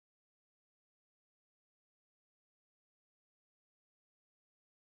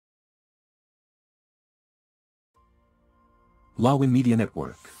Lawin Media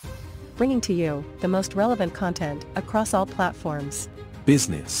Network. Bringing to you the most relevant content across all platforms.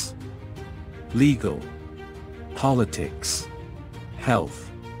 Business, legal, politics, health,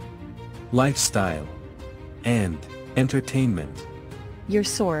 lifestyle, and entertainment. Your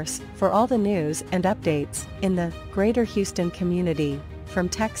source for all the news and updates in the greater Houston community, from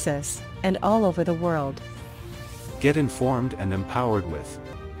Texas and all over the world. Get informed and empowered with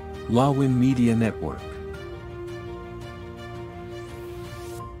Lawin Media Network.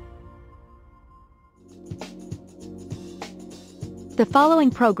 The following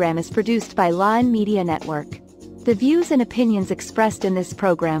program is produced by Lawin Media Network. The views and opinions expressed in this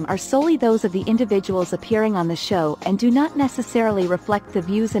program are solely those of the individuals appearing on the show and do not necessarily reflect the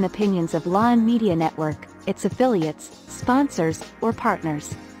views and opinions of Lawin Media Network, its affiliates, sponsors, or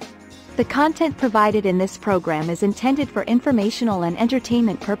partners. The content provided in this program is intended for informational and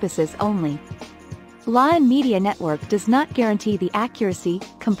entertainment purposes only. Lawin Media Network does not guarantee the accuracy,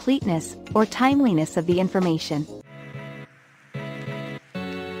 completeness, or timeliness of the information.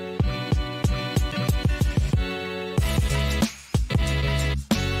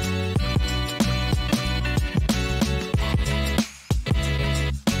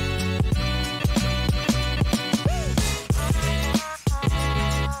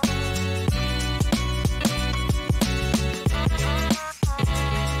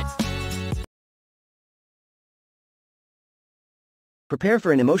 Prepare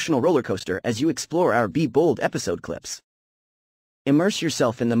for an emotional roller coaster as you explore our Be Bold episode clips. Immerse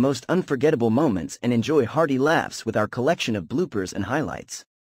yourself in the most unforgettable moments and enjoy hearty laughs with our collection of bloopers and highlights.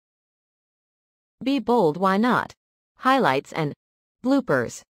 Be bold, why not? Highlights and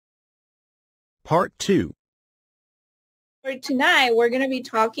bloopers. Part 2. For tonight, we're going to be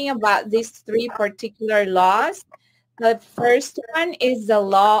talking about these three particular laws. The first one is the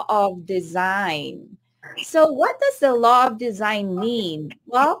law of design. So what does the law of design mean?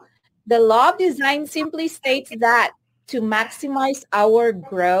 Well, the law of design simply states that to maximize our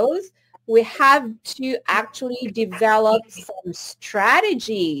growth, we have to actually develop some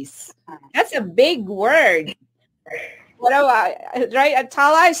strategies. That's a big word. What about, right,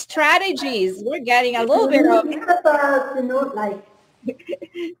 Atala, strategies? We're getting a little bit of... It's about, like,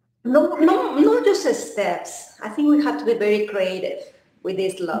 not just steps. I think we have to be very creative with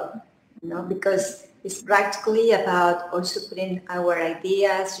this law, because it's practically about also putting our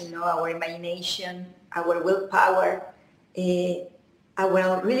ideas, our imagination, our willpower,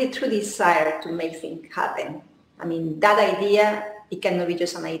 our really true desire to make things happen. I mean, that idea, it cannot be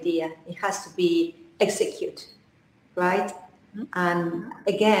just an idea. It has to be executed, right? Mm-hmm. And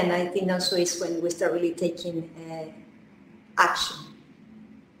again, I think also is when we start really taking action.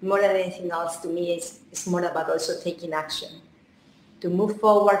 More than anything else, to me, it's more about also taking action. To move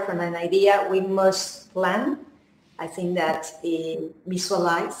forward from an idea, we must plan. I think that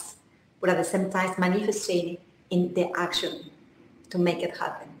visualize, but at the same time manifesting in the action to make it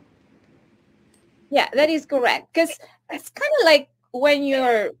happen. Yeah, that is correct. Because it's kind of like when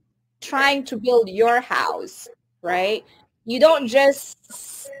you're trying to build your house, right? You don't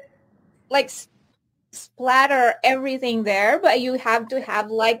just like splatter everything there, but you have to have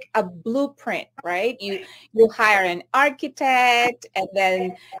like a blueprint, right? You hire an architect and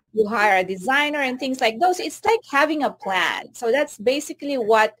then you hire a designer and things like those. It's like having a plan. So that's basically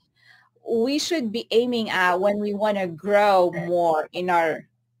what we should be aiming at when we want to grow more in our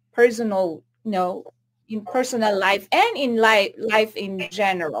personal, in personal life and in life in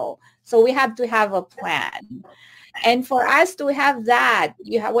general. So we have to have a plan. And for us to have that,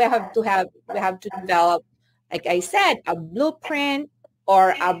 we have to develop, like I said, a blueprint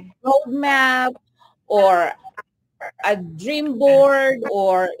or a roadmap or a dream board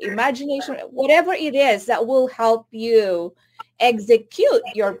or imagination, whatever it is that will help you execute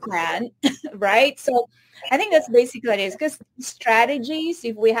your plan, right? So I think that's basically what it is, because strategies,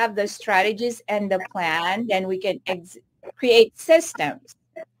 if we have the strategies and the plan, then we can create systems.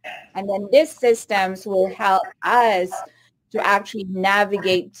 And then these systems will help us to actually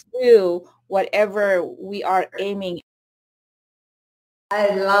navigate through whatever we are aiming.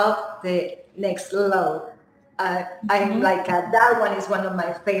 I love the next law. I'm like, that one is one of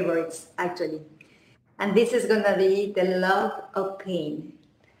my favorites, actually. And this is going to be the law of pain.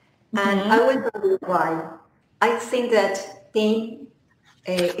 And I will tell you why. I think that pain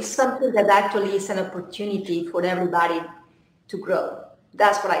is something that actually is an opportunity for everybody to grow.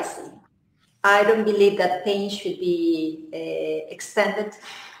 That's what I see. I don't believe that pain should be extended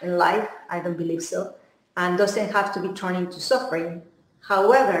in life. I don't believe so. And doesn't have to be turned into suffering.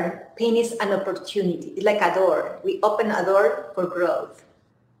 However, pain is an opportunity. It's like a door. We open a door for growth,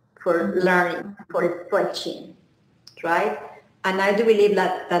 for learning, for stretching, right? And I do believe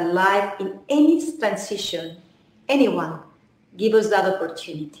that life in any transition, anyone, give us that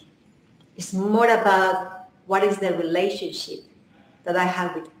opportunity. It's more about what is the relationship that I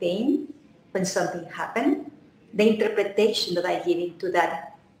have with pain when something happened, the interpretation that I give into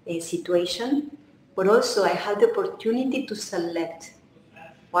that situation, but also I have the opportunity to select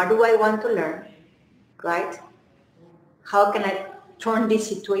what do I want to learn, right? How can I turn this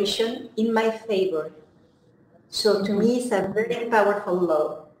situation in my favor? So to me, it's a very powerful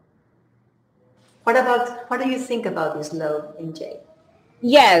law. What do you think about this law, MJ?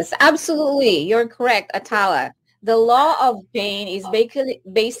 Yes, absolutely. You're correct, Atala. The law of pain is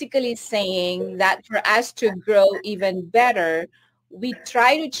basically saying that for us to grow even better, we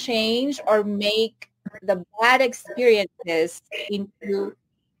try to change or make the bad experiences into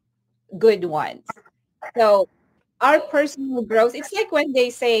good ones. So our personal growth, it's like when they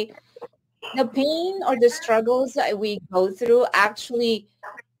say the pain or the struggles that we go through actually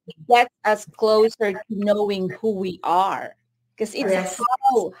gets us closer to knowing who we are, because it's Yes.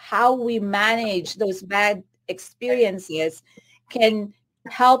 how we manage those bad experiences can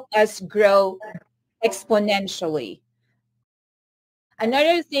help us grow exponentially.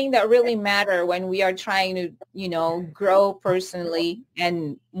 Another thing that really matter when we are trying to, grow personally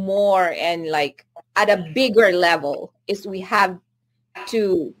and more and like at a bigger level is we have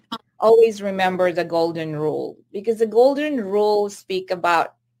to always remember the golden rule, because the golden rule speak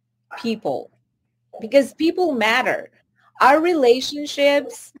about people, because people matter. Our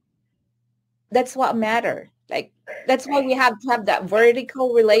relationships, that's what matter. Like, that's why we have to have that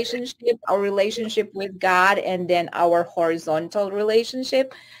vertical relationship, our relationship with God, and then our horizontal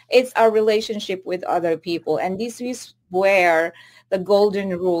relationship. It's our relationship with other people. And this is where the golden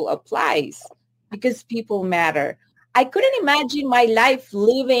rule applies, because people matter. I couldn't imagine my life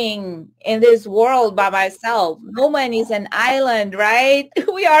living in this world by myself. No man is an island, right?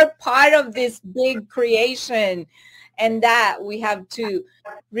 We are part of this big creation, and that we have to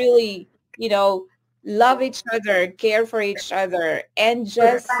really, love each other, care for each other, and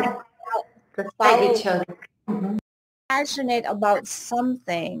just Respect follow each other. passionate about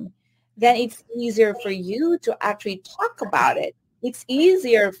something. Then it's easier for you to actually talk about it. It's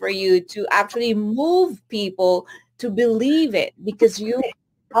easier for you to actually move people to believe it, because you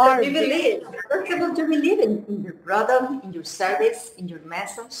Because are you believe, first of all, you believe in your product, in your service, in your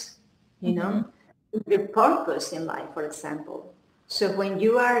message, Mhm. in your purpose in life, for example. So when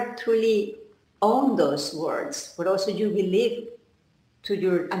you are truly on those words, but also you believe to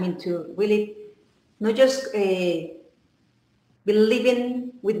really not just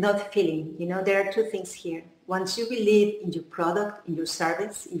believing with not feeling. There are two things here. Once you believe in your product, in your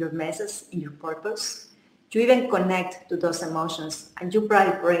service, in your message, in your purpose, you even connect to those emotions and you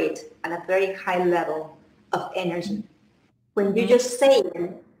vibrate at a very high level of energy. When you just say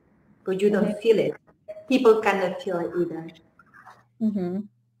it, but you don't feel it, people cannot feel it either. Mhm.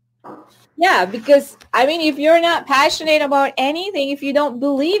 Yeah, because I mean, if you're not passionate about anything, if you don't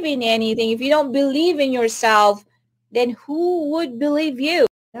believe in anything, if you don't believe in yourself, then who would believe you?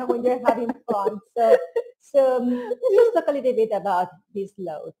 When you're having fun. So let's just talk a little bit about this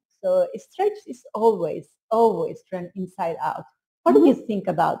load. So stretch is always turned inside out. What do you think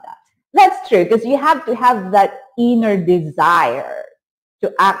about that? That's true, because you have to have that inner desire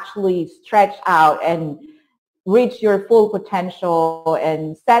to actually stretch out and reach your full potential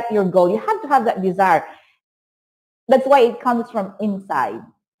and set your goal. You have to have that desire. That's why it comes from inside.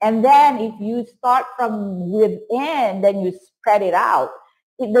 And then if you start from within, then you spread it out.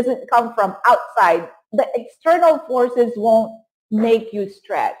 It doesn't come from outside. The external forces won't make you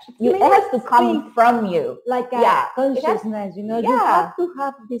stretch. It has to come from you. Like consciousness, you have to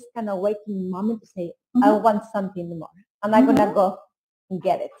have this kind of waking moment to say, I want something more. And I'm going to go and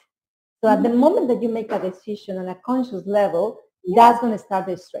get it. So at the moment that you make a decision on a conscious level, that's going to start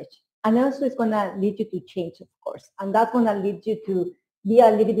the stretch. And also it's going to lead you to change, of course. And that's going to lead you to be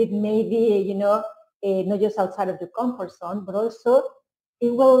a little bit maybe, not just outside of the comfort zone, but also it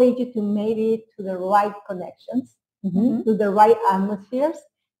will lead you to maybe to the right connections, to the right atmospheres,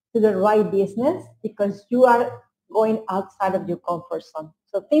 to the right business, because you are going outside of your comfort zone.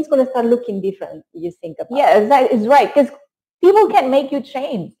 So things going to start looking different, you think about it. That is right, because people can't make you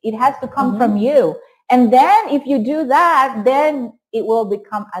change. It has to come from you. And then if you do that, then it will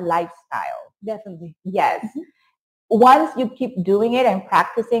become a lifestyle. Definitely. Yes. Once you keep doing it and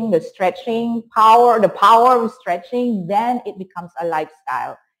practicing the stretching power, the power of stretching, then it becomes a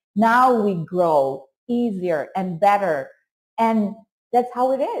lifestyle. Now we grow easier and better. And that's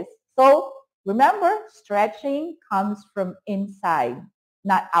how it is. So remember, stretching comes from inside,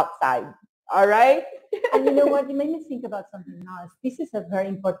 not outside. All right. And you know what? You made me think about something else. This is a very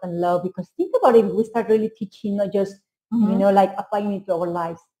important law because think about it. We start really teaching, not just, like applying it to our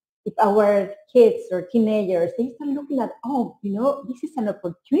lives. If our kids or teenagers, they start looking at, this is an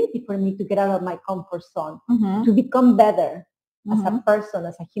opportunity for me to get out of my comfort zone, to become better as a person,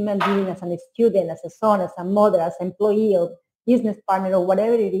 as a human being, as a student, as a son, as a mother, as an employee or business partner or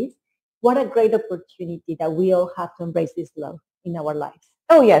whatever it is. What a great opportunity that we all have to embrace this love in our lives.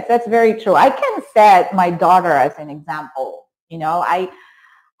 Oh, yes, that's very true. I can set my daughter as an example.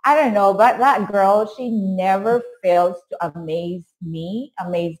 I don't know, but that girl, she never fails to amaze me,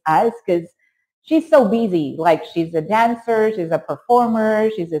 amaze us, because she's so busy. Like, she's a dancer, she's a performer,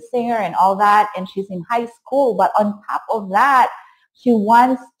 she's a singer and all that, and she's in high school. But on top of that, she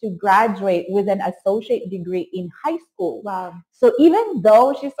wants to graduate with an associate degree in high school. Wow. So even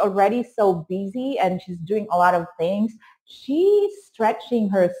though she's already so busy and she's doing a lot of things, she's stretching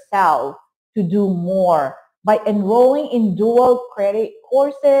herself to do more by enrolling in dual credit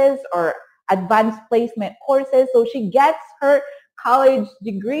courses or advanced placement courses. So she gets her college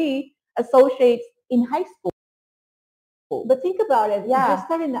degree associates in high school. But think about it. Yeah. You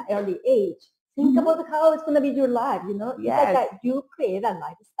start in an early age. Think about how it's going to be your life, Yes. It's like you create a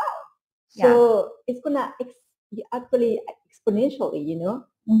lifestyle. So it's going to actually exponentially,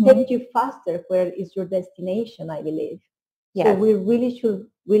 take you faster where is your destination, I believe. Yes. So we really should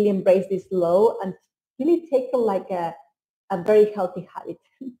really embrace this law and really take it like a very healthy habit.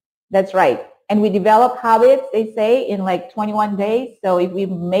 That's right. And we develop habits, they say, in like 21 days. So if we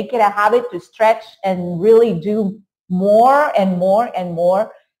make it a habit to stretch and really do more and more and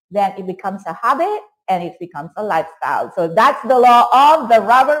more, then it becomes a habit and it becomes a lifestyle. So that's the law of the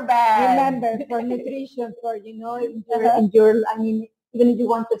rubber band. Remember, for nutrition, for, even if you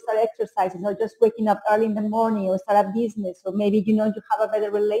want to start exercising or just waking up early in the morning or start a business, or maybe, you have a better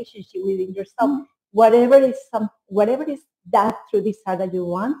relationship within yourself, whatever is that true desire that you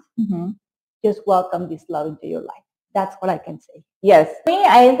want, just welcome this love into your life. That's what I can say. Yes. Me,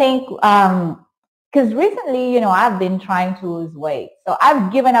 I think, because recently, I've been trying to lose weight. So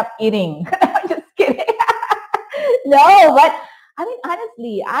I've given up eating. I'm just kidding. No, but I mean,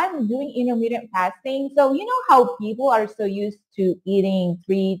 honestly, I'm doing intermittent fasting. So you know how people are so used to eating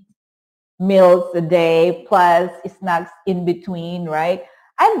 3 meals a day plus snacks in between, right?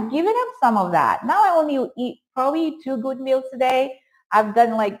 I've given up some of that. Now I only eat probably 2 good meals a day. I've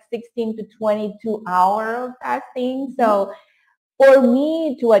done like 16 to 22 hours of fasting. So for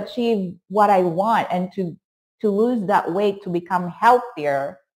me to achieve what I want and to lose that weight, to become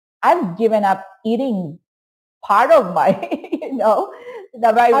healthier, I've given up eating part of my,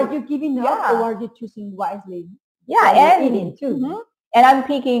 Are you giving up or are you choosing wisely? Yeah, and eating too. And I'm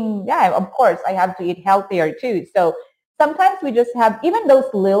picking, of course, I have to eat healthier too. So sometimes we just have even those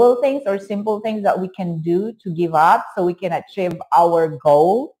little things or simple things that we can do to give up so we can achieve our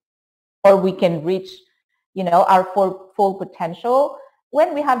goal or we can reach, our full potential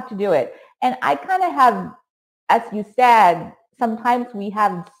when we have to do it. And I kind of have, as you said, sometimes we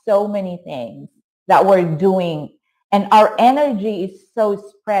have so many things that we're doing and our energy is so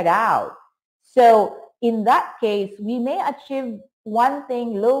spread out. So in that case, we may achieve one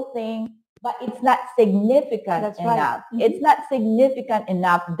thing, little thing, but it's not significant enough. Right. It's not significant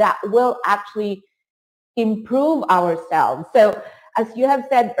enough that will actually improve ourselves. So as you have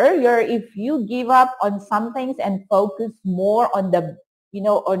said earlier, if you give up on some things and focus more on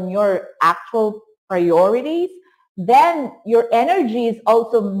on your actual priorities, then your energy is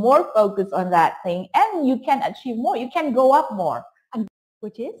also more focused on that thing and you can achieve more. You can go up more. And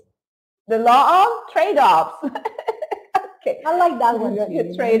which is? The law of trade-offs. Okay. I like that one.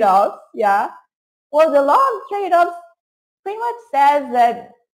 The trade-offs, yeah. Well, the law of trade-offs pretty much says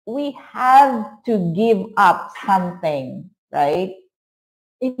that we have to give up something, right?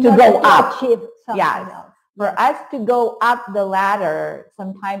 To go up. Achieve something else. For us to go up the ladder,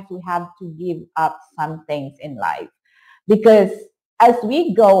 sometimes we have to give up some things in life. Because as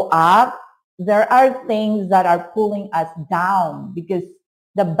we go up, there are things that are pulling us down because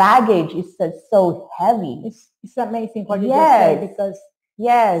the baggage is so heavy. It's amazing what you just said because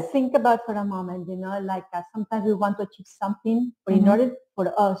think about for a moment, sometimes we want to achieve something, but in order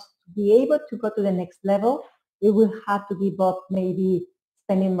for us to be able to go to the next level, we will have to give up maybe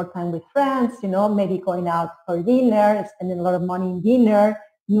spending more time with friends, maybe going out for dinner, spending a lot of money in dinner,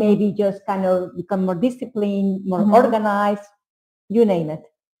 maybe just kind of become more disciplined, more organized, you name it.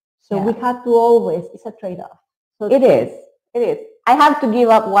 So we have to always, it's a trade-off. So it is. I have to give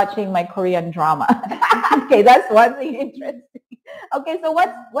up watching my Korean drama. Okay, that's one thing interesting. Okay, so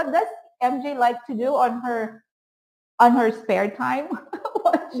what does MJ like to do on her spare time?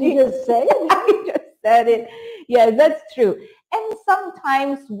 You just said it. I just said it. Yes, that's true. And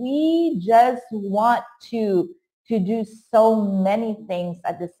sometimes we just want to do so many things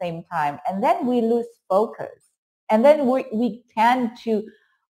at the same time, and then we lose focus, and then we tend to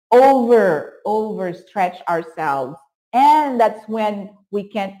overstretch ourselves, and that's when we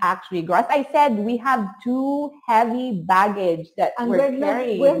can actually grow. As I said, we have too heavy baggage that And we're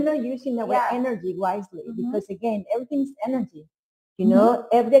carrying. we're not using our energy wisely, because again, everything's energy. You know,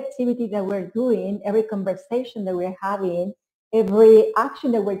 every activity that we're doing, every conversation that we're having, every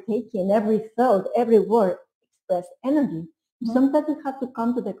action that we're taking, every thought, every word express energy. Sometimes we have to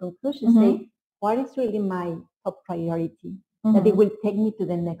come to the conclusion, say, what is really my top priority? That it will take me to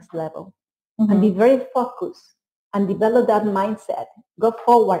the next level. And be very focused and develop that mindset. Go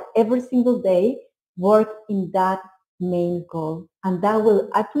forward every single day, work in that main goal. And that will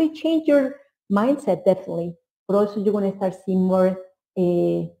actually change your mindset, definitely. But also you're going to start seeing more,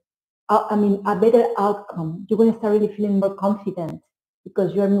 a better outcome. You're going to start really feeling more confident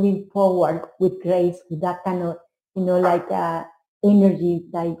because you're moving forward with grace, with that kind of, energy,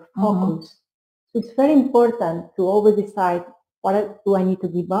 like focus. So it's very important to always decide, what do I need to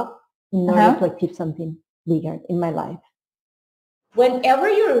give up in order to achieve something bigger in my life. Whenever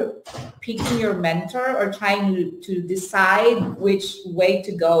you're picking your mentor or trying to decide which way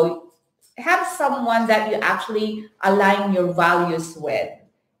to go, have someone that you actually align your values with.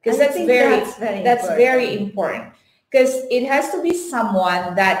 Because that's very important. Because it has to be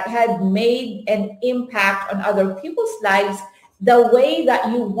someone that had made an impact on other people's lives the way that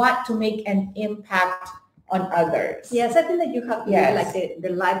you want to make an impact on others. Yes, I think that you have to do like the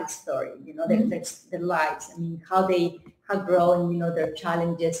life story, the lives. I mean, how they have grown, their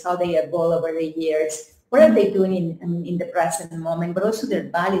challenges, how they evolve over the years. What are they doing in the present moment? But also their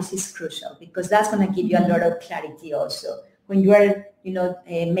values is crucial, because that's going to give you a lot of clarity also. When you are,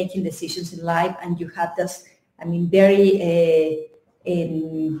 making decisions in life and you have this, very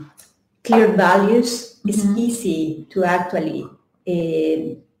clear values, it's easy to actually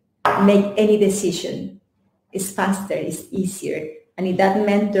make any decision. It's faster, it's easier. And if that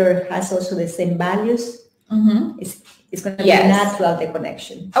mentor has also the same values, it's going to be natural, the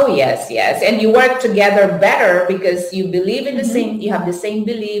connection. Oh, yes. And you work together better because you believe in the same, you have the same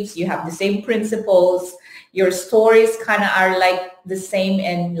beliefs, you have the same principles, your stories kind of are like the same,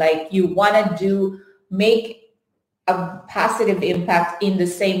 and like you want to make a positive impact in the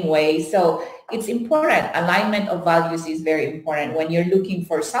same way. So it's important. Alignment of values is very important when you're looking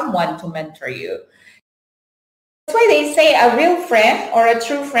for someone to mentor you. That's why they say a real friend or a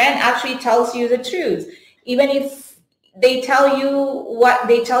true friend actually tells you the truth. Even if they tell you what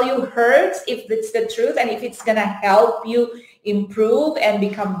they tell you hurts, if it's the truth and if it's going to help you improve and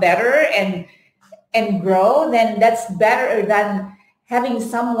become better and grow, then that's better than having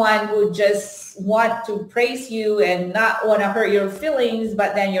someone who just want to praise you and not want to hurt your feelings,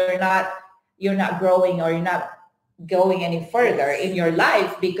 but then you're not growing or you're not going any further in your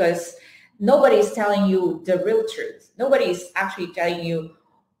life because nobody's telling you the real truth. Nobody's actually telling you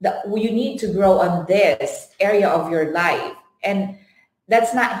that you need to grow on this area of your life, and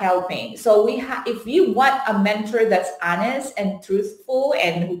that's not helping. So if you want a mentor that's honest and truthful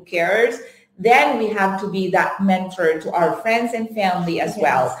and who cares, then we have to be that mentor to our friends and family as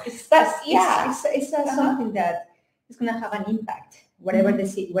well. It's something that is going to have an impact, whatever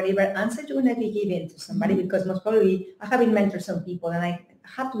answer you're going to be giving to somebody, because most probably I have been mentored some people and I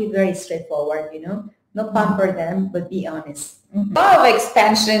have to be very straightforward, not pamper them, but be honest. Law of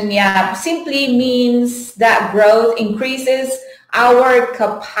expansion, simply means that growth increases our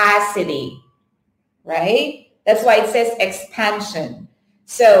capacity, right? That's why it says expansion.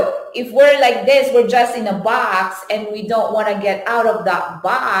 So if we're like this, we're just in a box and we don't want to get out of that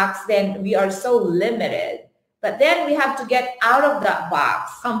box, then we are so limited. But then we have to get out of that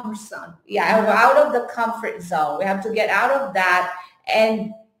box. Comfort zone. Out of the comfort zone. We have to get out of that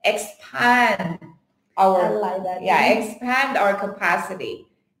and expand expand our capacity.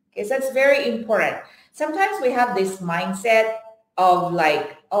 Because that's very important. Sometimes we have this mindset of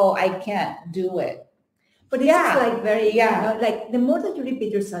like, oh, I can't do it. But it's like very, like the more that you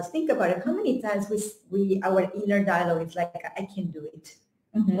repeat yourself, think about it. How many times our inner dialogue is like, I can't do it.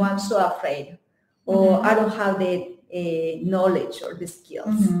 Oh, I'm so afraid. Or I don't have the knowledge or the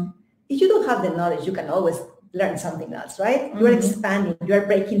skills. If you don't have the knowledge, you can always learn something else, right? You are expanding. You are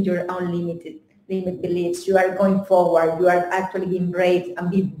breaking your own limit beliefs. You are going forward. You are actually being brave and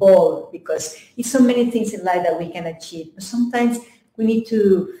be bold, because it's so many things in life that we can achieve. But sometimes we need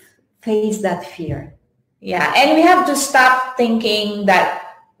to face that fear. Yeah, and we have to stop thinking that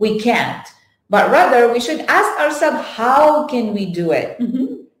we can't, but rather we should ask ourselves, how can we do it?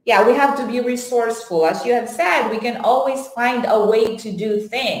 Yeah, we have to be resourceful. As you have said, we can always find a way to do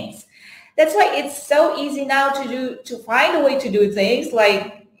things. That's why it's so easy now to find a way to do things.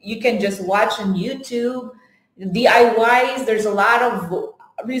 Like you can just watch on YouTube, DIYs. There's a lot of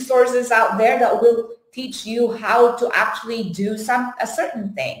resources out there that will teach you how to actually do a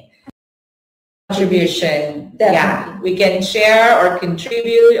certain thing. Contribution. Definitely. Yeah, we can share or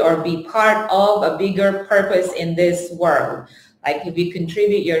contribute or be part of a bigger purpose in this world. Like if you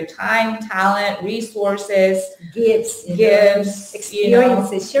contribute your time, talent, resources, gifts,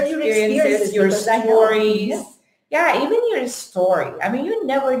 experiences, share your experiences, your stories. Yeah, even your story. I mean, you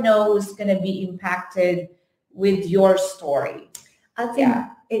never know who's going to be impacted with your story. I think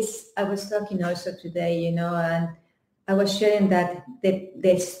I was talking also today, and I was sharing that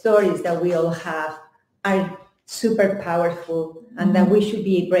the stories that we all have are super powerful, and that we should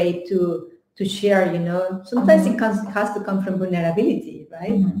be brave to share, Sometimes it has to come from vulnerability,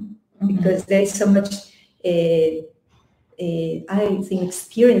 right? Because there is so much, I think,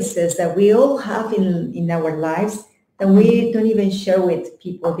 experiences that we all have in our lives that we don't even share with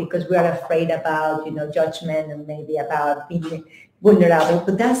people because we are afraid about, judgment and maybe about being vulnerable.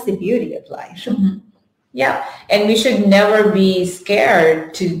 But that's the beauty of life. Yeah, and we should never be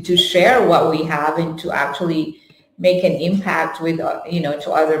scared to share what we have and to actually make an impact with,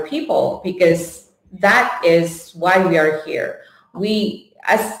 to other people, because that is why we are here. We,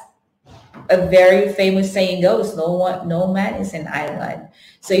 as a very famous saying goes, no man is an island.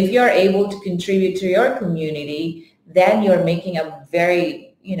 So if you're able to contribute to your community, then you're making a very,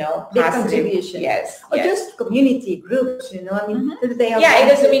 big positive contribution. Yes. Or just community groups, I mean, they have it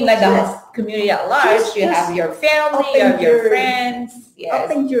doesn't mean like the community at large. You have your family, you have your friends.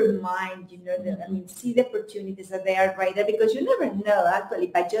 Yes. Open your mind, see the opportunities that they are right there, because you never know, actually,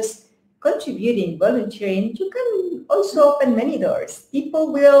 by just contributing, volunteering, you can also open many doors.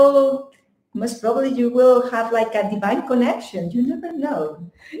 People will, most probably you will have like a divine connection. You never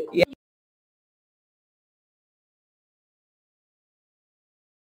know. Yeah.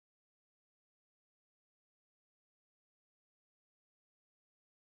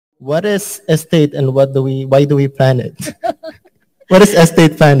 What is estate and why do we plan it? What is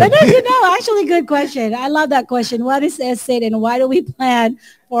estate planning? Actually, good question. I love that question. What is estate and why do we plan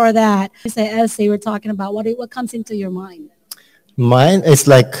for that? You say estate, we're talking about what comes into your mind? Mine is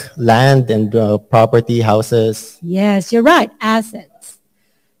like land and property, houses. Yes, you're right. Assets.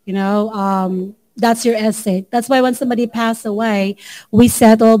 That's your estate. That's why when somebody passed away, we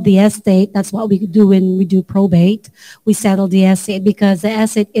settle the estate. That's what we do when we do probate. We settle the estate because the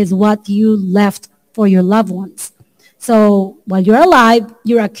estate is what you left for your loved ones. So while you're alive,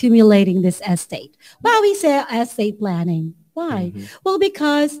 you're accumulating this estate. Why we say estate planning? Why? Mm-hmm. Well,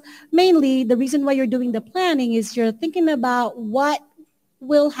 because mainly the reason why you're doing the planning is you're thinking about what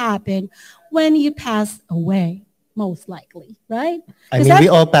will happen when you pass away, most likely, right? I mean, we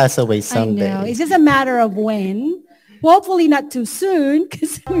all pass away someday. I know. It's just a matter of when. Hopefully not too soon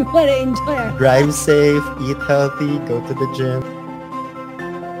because we want to enjoy our Drive safe, eat healthy, go to the gym.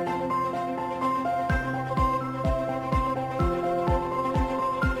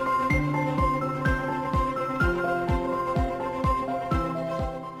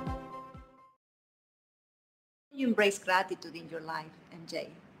 You embrace gratitude in your life, MJ?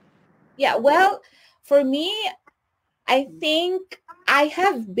 Yeah, well, for me, I think I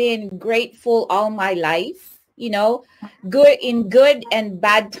have been grateful all my life, good and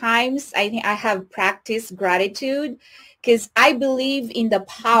bad times. I think I have practiced gratitude because I believe in the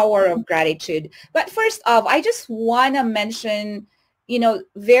power of gratitude. But first off, I just want to mention,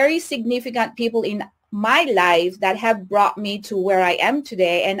 very significant people in my life that have brought me to where I am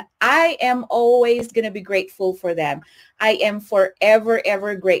today. And I am always going to be grateful for them. I am forever,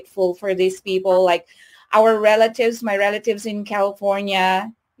 ever grateful for these people. Like our relatives, my relatives in California,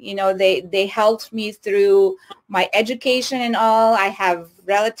 they helped me through my education and all. I have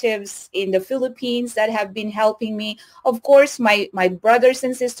relatives in the Philippines that have been helping me. Of course, my brothers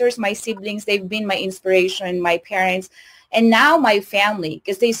and sisters, my siblings, they've been my inspiration, my parents. And now my family,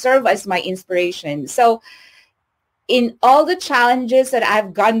 because they serve as my inspiration. So in all the challenges that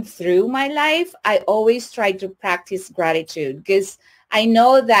I've gone through my life, I always try to practice gratitude because I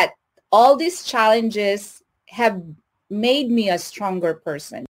know that all these challenges have made me a stronger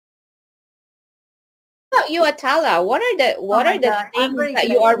person. How about you, Atala? What are the things that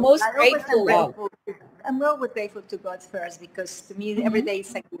you are most grateful of? I'm always grateful to God first, because to me every day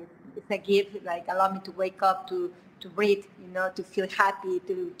is a gift. It's a gift, like allow me to wake up, to breathe, to feel happy,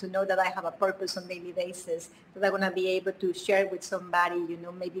 to know that I have a purpose on a daily basis, that I'm going to be able to share with somebody,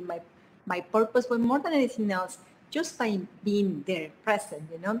 maybe my purpose, but more than anything else, just by being there, present,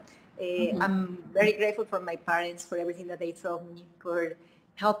 you know. I'm very grateful for my parents, for everything that they taught me, for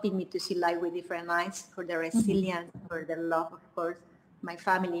helping me to see life with different eyes, for the resilience, for the love, of course, my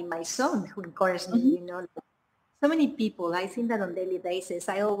family, my son, who encouraged me, you know. So many people, I think that on a daily basis,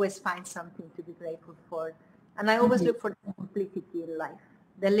 I always find something to be grateful for. And I always look for the simplicity in life,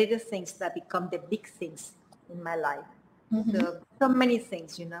 the little things that become the big things in my life. So many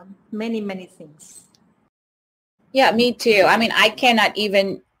things, you know, many, many things. Yeah, me too. I mean, I cannot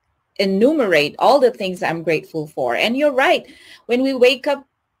even enumerate all the things I'm grateful for. And you're right. When we wake up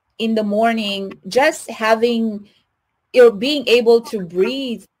in the morning, just having, you're being able to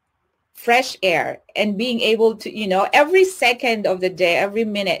breathe fresh air and being able to, you know, every second of the day, every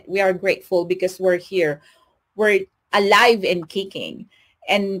minute, we are grateful because we're here. We're alive and kicking.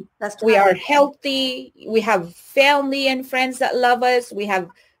 And we are healthy. We have family and friends that love us. We have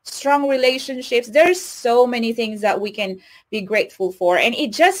strong relationships. There's so many things that we can be grateful for. And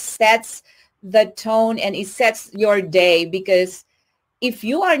it just sets the tone and it sets your day, because if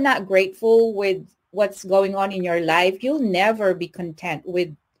you are not grateful with what's going on in your life, you'll never be content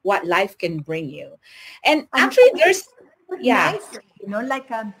with what life can bring you. And actually there's, nice, you know, like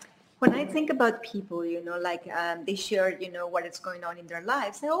when I think about people, you know, like they share, you know, what is going on in their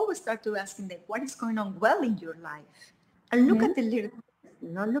lives, I always start to asking them, what is going on well in your life? And look at the little, you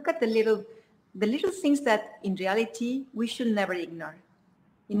know, look at the little things that in reality we should never ignore.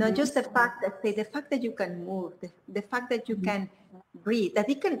 You know, just the fact that you can move, the fact that you can breathe, that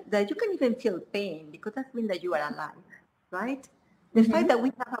you can even feel pain, because that means that you are alive, right? The fact that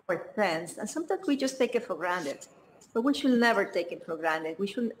we have our friends, and sometimes we just take it for granted, but we should never take it for granted. We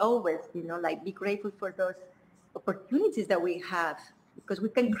should always, you know, like be grateful for those opportunities that we have, because we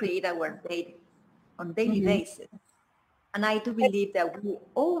can create our day on daily basis. And I do believe that we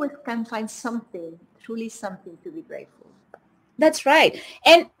always can find something, truly something to be grateful. That's right.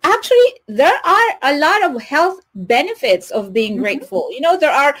 And actually, there are a lot of health benefits of being grateful. You know,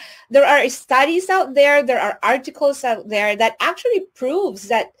 there are studies out there, there are articles out there that actually proves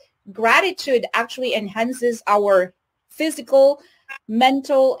that gratitude actually enhances our physical,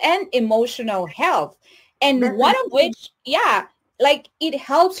 mental, and emotional health. And one of which, like it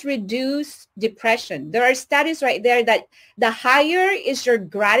helps reduce depression. There are studies right there that the higher is your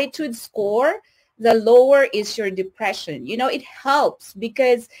gratitude score, the lower is your depression. You know, it helps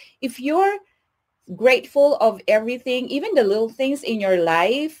because if you're grateful of everything, even the little things in your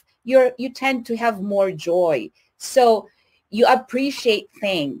life, you tend to have more joy. So you appreciate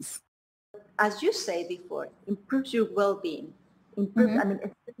things. As you say before, improves your well-being, I mean,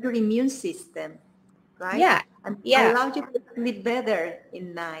 your immune system, right? Yeah. And allows you to sleep better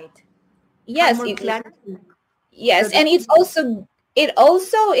in night. Yes. Yes. So and it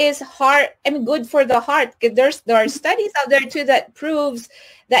also is good for the heart, because there are studies out there too that proves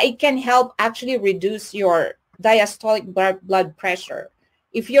that it can help actually reduce your diastolic blood pressure.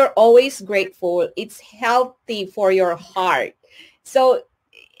 If you're always grateful, it's healthy for your heart. So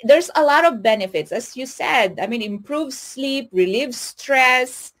there's a lot of benefits, as you said. I mean, improves sleep, relieves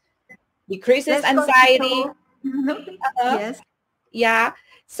stress, decreases anxiety. Yes. Yeah.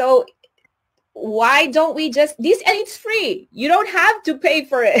 So why don't we just and it's free. You don't have to pay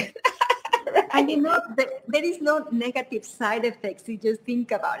for it. Right? And you know, there is no negative side effects. You just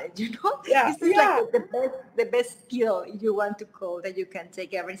think about it, you know? Yeah. This is like the best skill you want to call that you can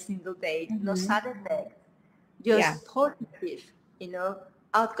take every single day. No side effects, just positive, you know,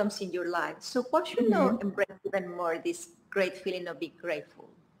 outcomes in your life. So what should know embrace even more this great feeling of being grateful?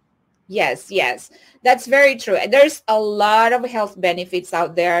 Yes, that's very true. There's a lot of health benefits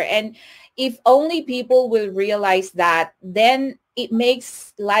out there. And if only people will realize that, then it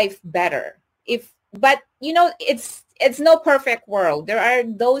makes life better. But you know, it's no perfect world. There are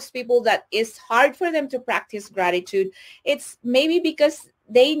those people that it's hard for them to practice gratitude. It's maybe because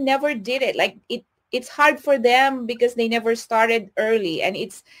they never did it. Like it's hard for them because they never started early. And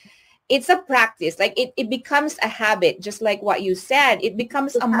it's a practice. Like it becomes a habit, just like what you said. It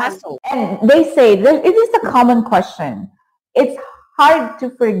becomes a muscle. And they say it is a common question. It's hard to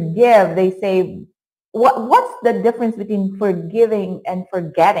forgive. They say, what's the difference between forgiving and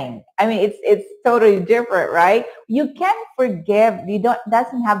forgetting? I mean, it's totally different, right? You can forgive.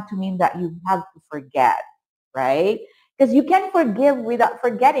 Doesn't have to mean that you have to forget, right? Because you can forgive without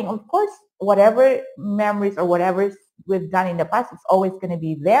forgetting. Of course, whatever memories or whatever we've done in the past, it's always going to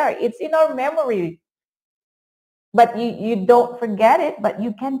be there. It's in our memory. But you don't forget it, but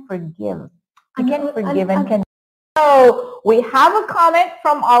you can forgive. You can forgive and can. So we have a comment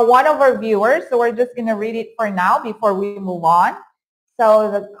from one of our viewers. So we're just going to read it for now before we move on. So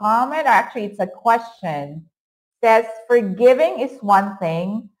the comment, actually it's a question. says forgiving is one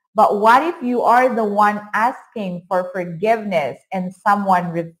thing, but what if you are the one asking for forgiveness and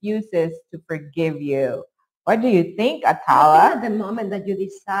someone refuses to forgive you? What do you think, Atala? At the moment that you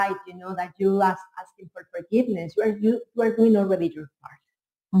decide, that you asking for forgiveness, you are doing already your part.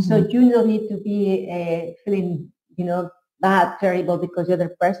 Mm-hmm. So you don't need to be feeling, that terrible because the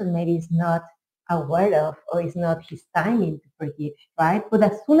other person maybe is not aware of or is not his timing to forgive, right? But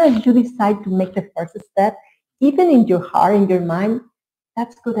as soon as you decide to make the first step, even in your heart, in your mind,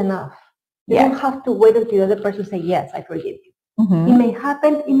 that's good enough. You don't have to wait until the other person say, yes, I forgive you. Mm-hmm. It may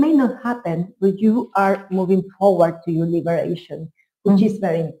happen, it may not happen, but you are moving forward to your liberation, which is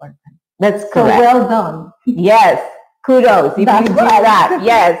very important. That's correct. So well done. Yes, kudos. If you do that,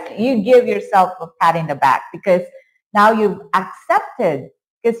 yes, you give yourself a pat in the back because now you've accepted.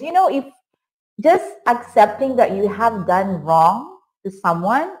 Because, if just accepting that you have done wrong to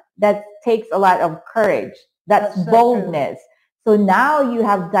someone, that takes a lot of courage. That's boldness. So now you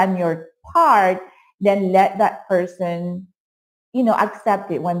have done your part, then let that person,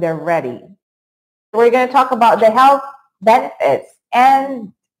 accept it when they're ready. We're going to talk about the health benefits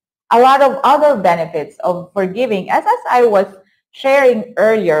and a lot of other benefits of forgiving. As I was sharing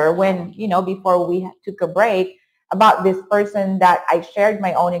earlier when, before we took a break about this person that I shared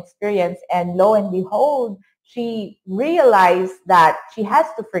my own experience, and lo and behold, she realized that she has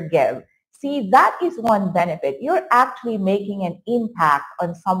to forgive. See, that is one benefit. You're actually making an impact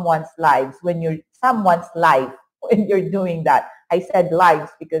on someone's lives when you're doing that. I said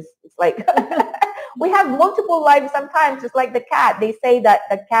lives because it's like we have multiple lives sometimes, just like the cat. They say that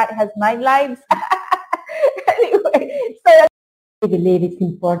the cat has 9 lives. Anyway, so I believe it's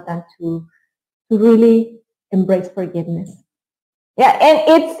important to really embrace forgiveness. Yeah,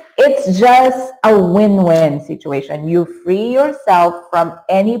 and it's just a win-win situation. You free yourself from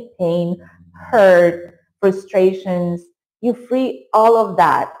any pain, hurt, frustrations. You free all of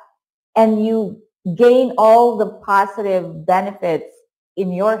that, and you gain all the positive benefits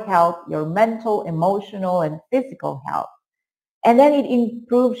in your health, your mental, emotional, and physical health. And then it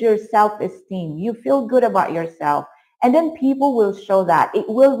improves your self-esteem. You feel good about yourself. And then people will show that. It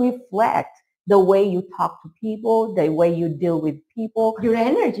will reflect the way you talk to people, the way you deal with people. Your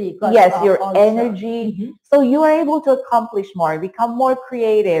energy. Yes, your energy. Mm-hmm. So you are able to accomplish more, become more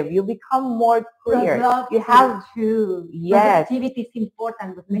creative. You become more clear. You have to. Yes. Productivity is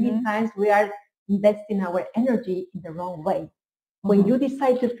important, but many times we are investing our energy in the wrong way. When you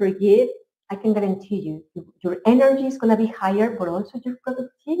decide to forgive, I can guarantee you, your energy is going to be higher, but also your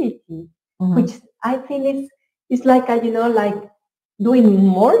productivity, which I think is like like doing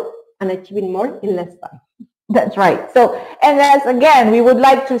more and achieving more in less time. That's right. So, and as again, we would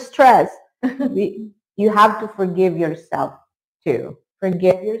like to stress, you have to forgive yourself too.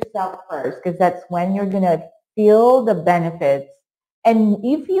 Forgive yourself first, because that's when you're going to feel the benefits. And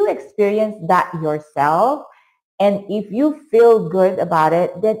if you experience that yourself, and if you feel good about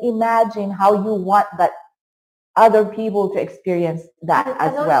it, then imagine how you want that other people to experience that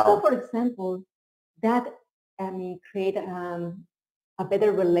as well. Also, for example, that create a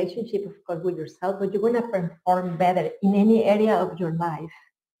better relationship, of course, with yourself, but you're going to perform better in any area of your life.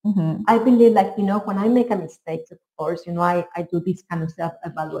 Mm-hmm. I believe, when I make a mistake, of course, I do this kind of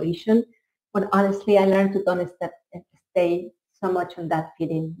self-evaluation, but honestly, I learned to don't stay so much on that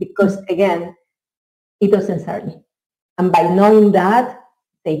feeling because, again, it doesn't serve me. And by knowing that,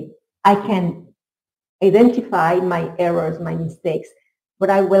 I can identify my errors, my mistakes, but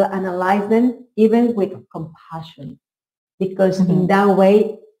I will analyze them even with compassion, because in that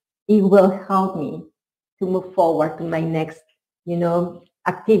way, it will help me to move forward to my next,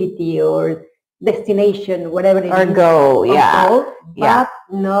 activity or destination, whatever it is. Or goal, yeah. But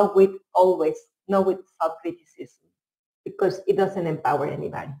not with self-criticism, because it doesn't empower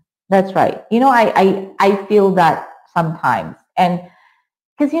anybody. That's right. I feel that sometimes, and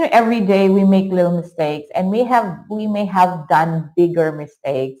because every day we make little mistakes, and we may have done bigger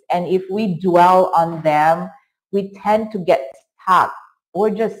mistakes, and if we dwell on them, we tend to get stuck.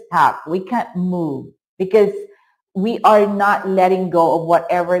 We're just stuck. We can't move because we are not letting go of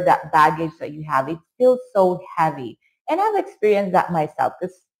whatever that baggage that you have. It feels so heavy, and I've experienced that myself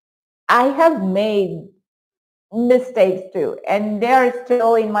because I have made mistakes too, and they're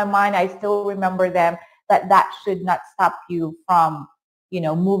still in my mind. I still remember them. That should not stop you from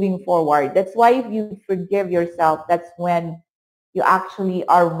moving forward. That's why if you forgive yourself, that's when you actually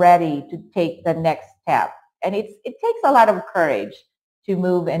are ready to take the next step. And it takes a lot of courage to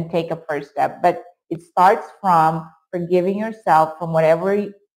move and take a first step, but it starts from forgiving yourself from whatever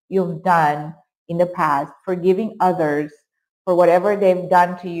you've done in the past, forgiving others for whatever they've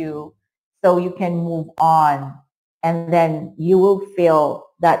done to you, so you can move on and then you will feel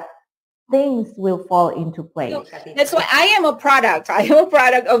that things will fall into place. That's why I am a product. I am a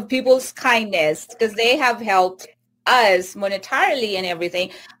product of people's kindness because they have helped us monetarily and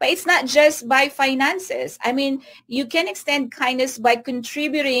everything. But it's not just by finances. I mean, you can extend kindness by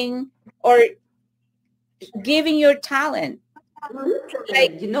contributing or giving your talent.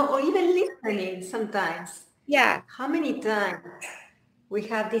 Like, or even listening sometimes. Yeah. How many times we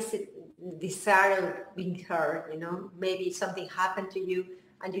have this desire of being heard, maybe something happened to you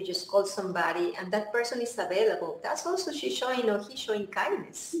and you just call somebody and that person is available. That's also she's showing or he's showing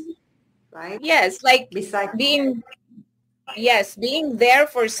kindness, right? Yes, like besides being there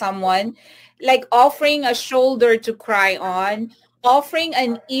for someone, like offering a shoulder to cry on, offering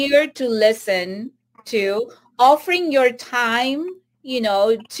an ear to listen to, offering your time,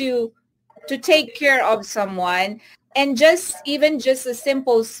 to take care of someone, and even just a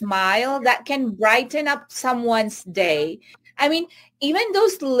simple smile that can brighten up someone's day. I mean, even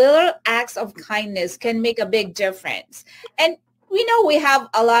those little acts of kindness can make a big difference. And we know we have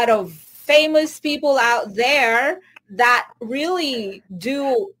a lot of famous people out there that really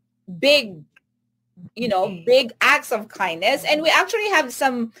do big acts of kindness. And we actually have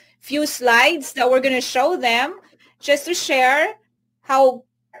some few slides that we're going to show them just to share how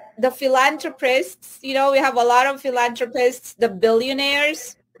the philanthropists, we have a lot of philanthropists, the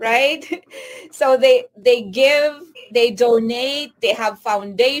billionaires, right? So they give, they donate, they have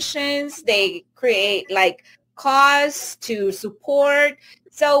foundations, they create like cause to support.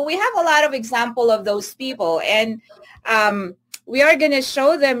 So we have a lot of example of those people, and we are going to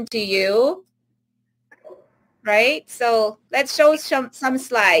show them to you, right? So let's show some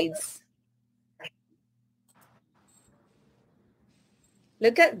slides.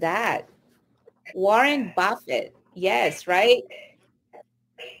 Look at that. Warren Buffett. Yes, right?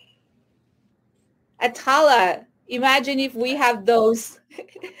 Atala, imagine if we have those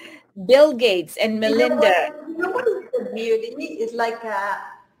Bill Gates and Melinda. What is the beauty? It's like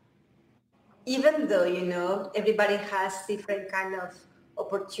even though, everybody has different kind of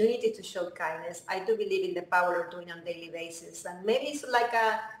opportunity to show kindness, I do believe in the power of doing on daily basis. And maybe it's like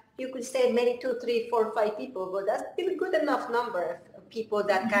you could say maybe 2, 3, 4, 5 people, but that's still a good enough number of people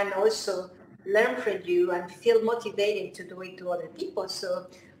that can also learn from you and feel motivated to do it to other people. So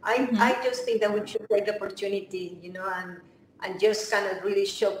I just think that we should take the opportunity, and just kind of really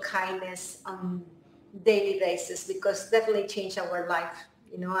show kindness on daily basis, because definitely change our life,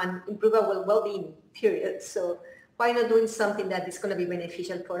 and improve our well-being, period. So why not doing something that is going to be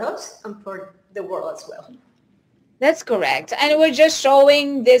beneficial for us and for the world as well? That's correct. And we're just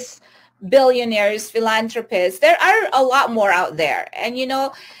showing this billionaires, philanthropists. There are a lot more out there. And,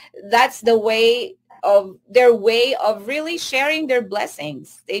 that's their way of really sharing their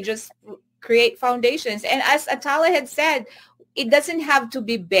blessings. They just create foundations. And as Atala had said, it doesn't have to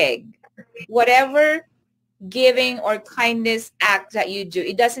be big. Whatever giving or kindness act that you do,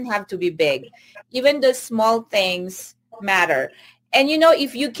 it doesn't have to be big. Even the small things matter. And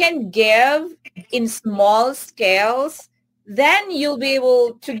if you can give in small scales, then you'll be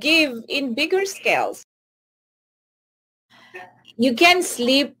able to give in bigger scales. You can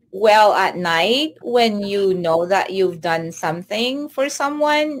sleep well at night when you know that you've done something for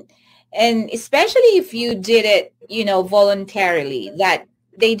someone, and especially if you did it, voluntarily, that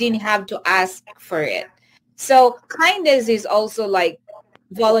they didn't have to ask for it. So kindness is also like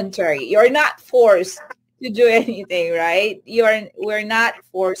voluntary. You're not forced to do anything, right? We're not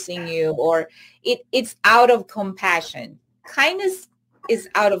forcing you, or it's out of compassion. Kindness is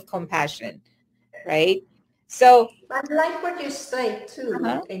out of compassion, right? So I like what you say too,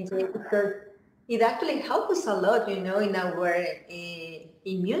 MJ, because it actually helps us a lot, in our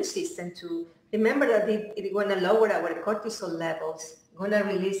immune system to remember that it's going to lower our cortisol levels, going to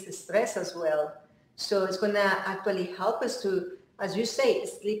release the stress as well. So it's going to actually help us to, as you say,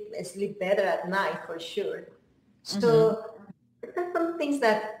 sleep better at night for sure. So there are some things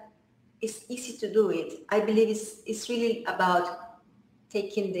that it's easy to do it. I believe it's really about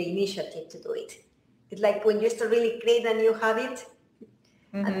taking the initiative to do it. It's like when you start really create a new habit,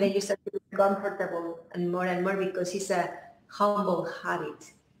 and then you start to be comfortable and more because it's a humble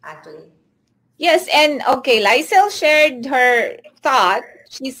habit, actually. Yes, and okay, Lysel shared her thought.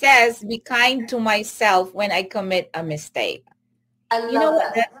 She says, be kind to myself when I commit a mistake. I love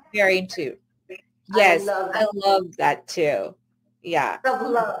that. That's very true. Yes, I love that too. Yeah.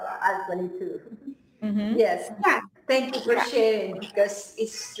 Self-love, actually, too. Yes. Yeah. Thank you for sharing, because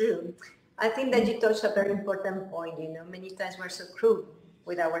it's true. I think that you touched a very important point. Many times we're so cruel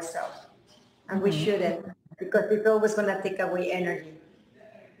with ourselves, and we shouldn't, because it's always going to take away energy.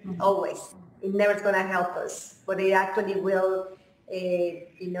 Always. it never is going to help us, but it actually will,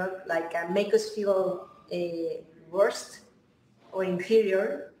 make us feel worst or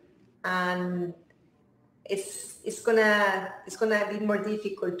inferior, and it's gonna be more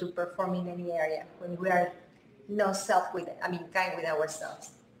difficult to perform in any area when we are kind with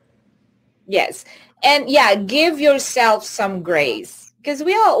ourselves. Yes. And yeah, give yourself some grace, because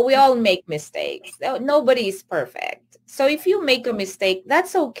we all make mistakes. Nobody is perfect. So if you make a mistake,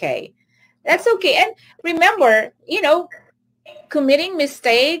 that's okay. That's okay. And remember, committing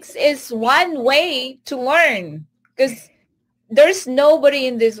mistakes is one way to learn, because there's nobody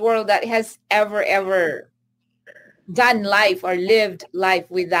in this world that has ever done life or lived life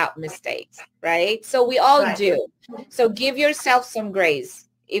without mistakes, right? So we all Right. do. So give yourself some grace.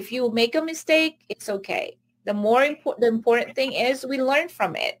 If you make a mistake, it's okay. The important thing is we learn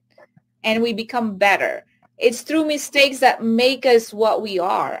from it and we become better. It's through mistakes that make us what we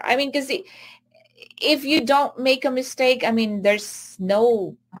are. I mean, because if you don't make a mistake, I mean, there's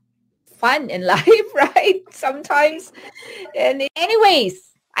no fun in life, right? Sometimes. And anyways,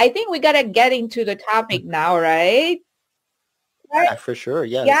 I think we got to get into the topic now, right? Yeah, for sure.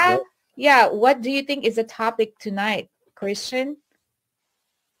 Yeah, let's Yeah. go. Yeah. What do you think is the topic tonight, Christian?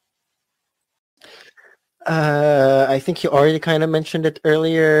 I think you already kind of mentioned it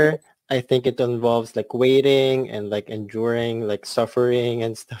earlier. I think it involves like waiting and like enduring, like suffering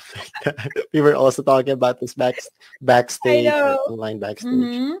and stuff like that. We were also talking about this I backstage, like know. online backstage.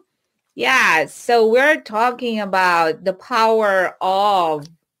 Mm-hmm. Yeah. So we're talking about the power of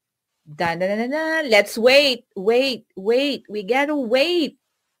dun, dun, dun, dun, dun. Let's wait. We gotta wait.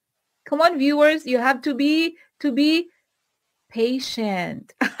 Come on, viewers. You have to be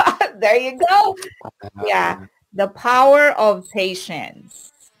patient. There you go. Yeah. The power of patience.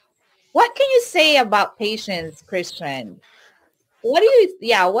 What can you say about patience, Christian? What do you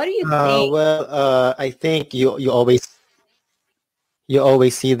think? I think you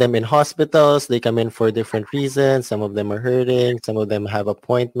always see them in hospitals. They come in for different reasons. Some of them are hurting. Some of them have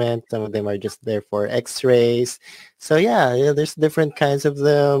appointments. Some of them are just there for x-rays. So yeah, there's different kinds of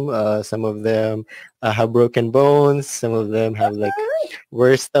them. Some of them have broken bones. Some of them have like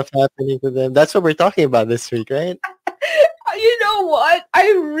worse stuff happening to them. That's what we're talking about this week, right? You know what?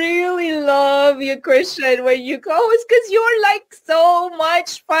 I really love you, Christian, when you co-host, because you're like so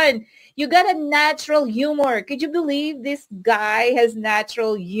much fun. You got a natural humor. Could you believe this guy has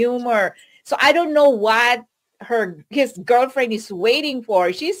natural humor? So I don't know what his girlfriend is waiting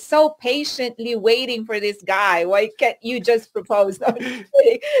for. She's so patiently waiting for this guy. Why can't you just propose? No, I'm just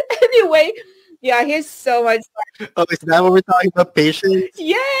kidding. Anyway, yeah, he's so much fun. Oh, is that what we're talking about? Patience?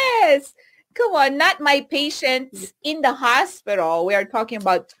 Yes. Come on, not my patients in the hospital. We are talking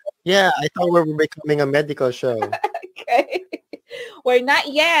about. Yeah, I thought we were becoming a medical show. Okay. We're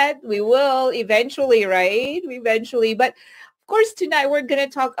not yet. We will eventually, right? Eventually. But of course, tonight we're going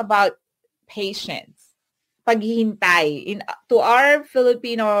to talk about patience. Paghihintay. To our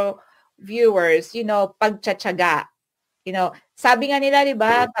Filipino viewers, pagtsatsaga. Sabi nga nila, di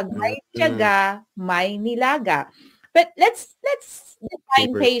ba, pag may tiyaga, may nilaga. But let's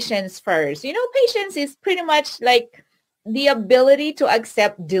define patience first. Patience is pretty much like the ability to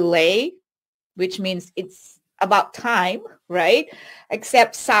accept delay, which means it's about time, right?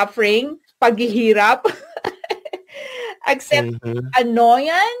 Accept suffering, paghihirap, accept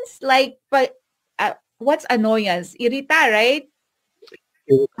annoyance, like, what's annoyance? Irita, right?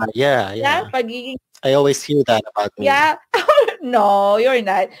 Yeah. Pagiging. I always hear that about me. Yeah. No, you're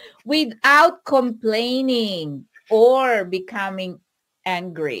not. Without complaining or becoming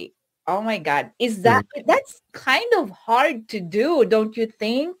angry. Oh my God. That's kind of hard to do, don't you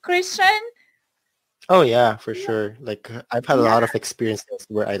think, Christian? Oh yeah, for sure. Like I've had a lot of experiences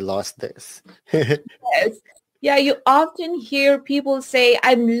where I lost this. Yes. Yeah, you often hear people say,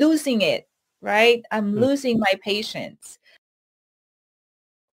 I'm losing it, right? I'm losing my patience.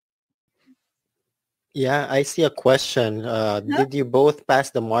 Yeah, I see a question. Did you both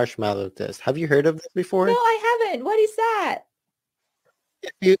pass the marshmallow test? Have you heard of this before? No, I haven't. What is that?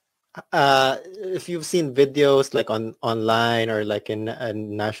 If you if you've seen videos like online or like in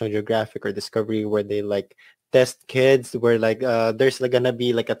National Geographic or Discovery where they like test kids where like there's like gonna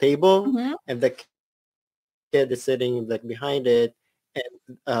be like a table and the kid is sitting like behind it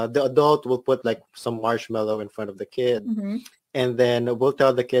and the adult will put like some marshmallow in front of the kid and then we'll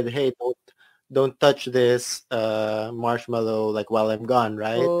tell the kid, hey, don't touch this marshmallow like while I'm gone,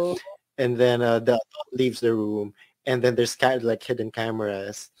 right? And then the adult leaves the room and then there's kind of like hidden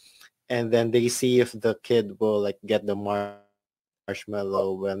cameras and then they see if the kid will like get the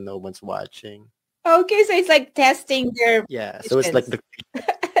marshmallow when no one's watching. Okay, so it's like testing their so it's like the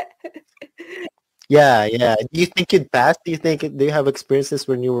Yeah, yeah. Do you think you'd pass? Do you have experiences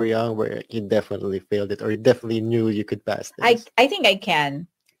when you were young where you definitely failed it or you definitely knew you could pass I this? I think I can.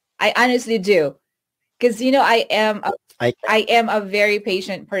 I honestly do. Because you know I can. I am a very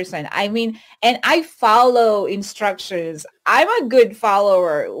patient person. I mean, and I follow instructions. I'm a good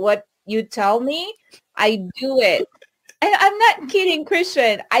follower. What you tell me, I do it. And I'm not kidding,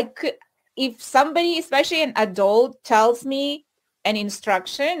 Christian. I could, if somebody, especially an adult, tells me an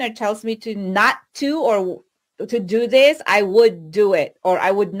instruction or tells me to not to or to do this, I would do it or I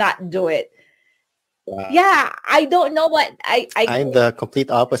would not do it. Wow. Yeah, I don't know what I I'm the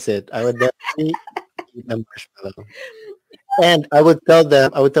complete opposite. I would definitely eat the marshmallow. And I would tell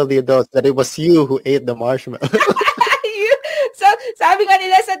the adults that it was you who ate the marshmallow. So, sabi nga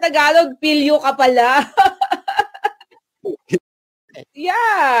nila sa Tagalog, pilyo ka pala.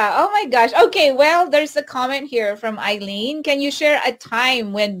 Yeah. Oh my gosh. Okay. Well, there's a comment here from Eileen. Can you share a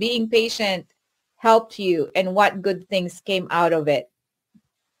time when being patient helped you and what good things came out of it?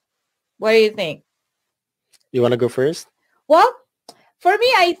 What do you think? You want to go first? Well, for me,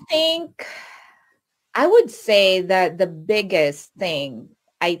 I think I would say that the biggest thing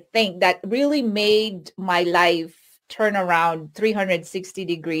I think that really made my life turn around 360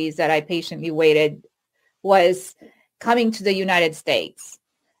 degrees that I patiently waited was coming to the United States.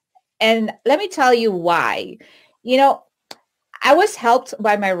 And let me tell you why. You know, I was helped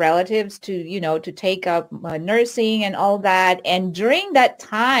by my relatives to, to take up nursing and all that. And during that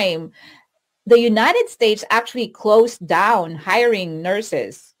time, the United States actually closed down hiring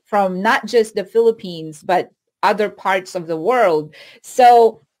nurses from not just the Philippines, but other parts of the world.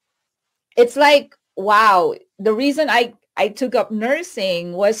 So it's like, wow, the reason I took up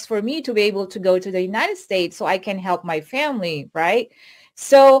nursing was for me to be able to go to the United States so I can help my family, right?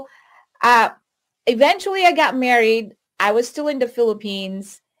 So uh, eventually I got married. I was still in the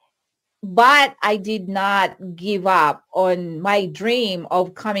Philippines, but I did not give up on my dream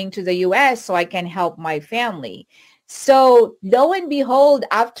of coming to the US so I can help my family. So lo and behold,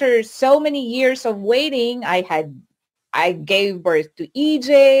 after so many years of waiting, I gave birth to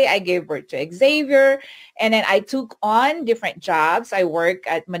EJ, I gave birth to Xavier, and then I took on different jobs. I worked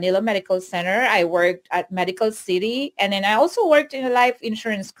at Manila Medical Center, I worked at Medical City, and then I also worked in a life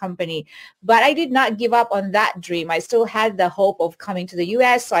insurance company. But I did not give up on that dream. I still had the hope of coming to the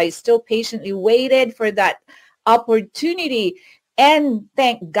US, so I still patiently waited for that opportunity. And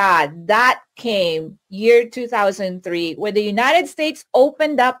thank God that came year 2003 when the United States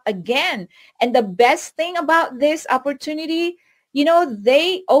opened up again. And the best thing about this opportunity,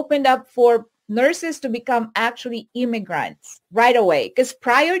 they opened up for nurses to become actually immigrants right away. Because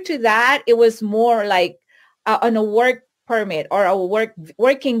prior to that, it was more like on a work permit or a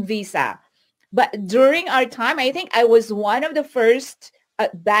working visa. But during our time, I think I was one of the first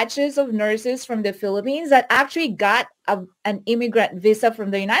batches of nurses from the Philippines that actually got an immigrant visa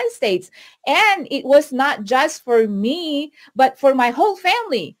from the United States. And it was not just for me, but for my whole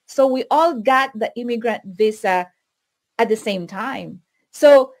family. So we all got the immigrant visa at the same time.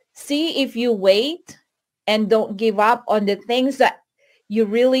 So see, if you wait and don't give up on the things that you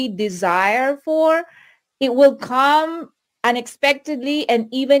really desire for, it will come unexpectedly and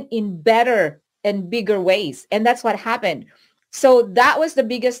even in better and bigger ways. And that's what happened. So that was the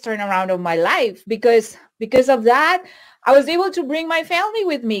biggest turnaround of my life because of that, I was able to bring my family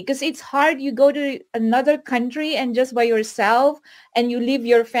with me because it's hard. You go to another country and just by yourself and you leave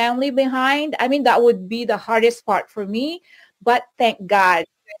your family behind. I mean, that would be the hardest part for me. But thank God,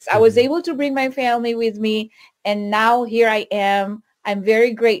 I was able to bring my family with me. And now here I am. I'm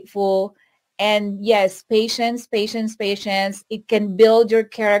very grateful. And yes, patience, patience, patience. It can build your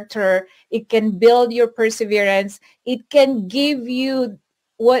character. It can build your perseverance. It can give you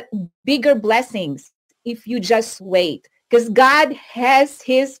what bigger blessings if you just wait. Because God has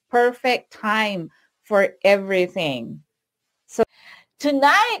his perfect time for everything. So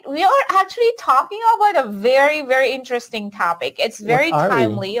tonight we are actually talking about a very, very interesting topic. It's What very are we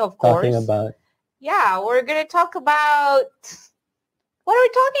timely, of talking course. about? Yeah, we're going to talk about, what are we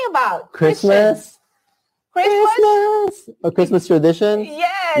talking about? Christmas? Christmas? Or Christmas traditions?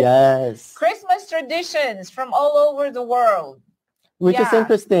 Yes. Yes. Christmas traditions from all over the world. Which is Yeah.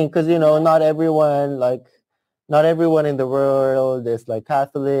 interesting because, not everyone in the world is like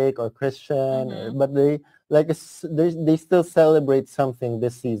Catholic or Christian, but they still celebrate something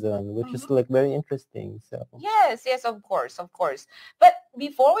this season, which is like very interesting. So Yes, of course. But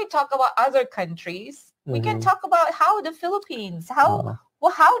before we talk about other countries, we can talk about how the Philippines, how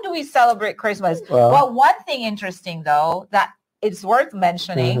do we celebrate Christmas? Well, one thing interesting though that it's worth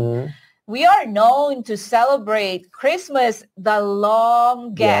mentioning, we are known to celebrate Christmas the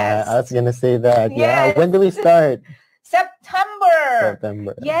longest. Yeah, I was gonna say that. Yeah, Yes. when do we start? September.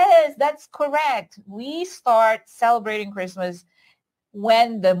 September. Yes, that's correct. We start celebrating Christmas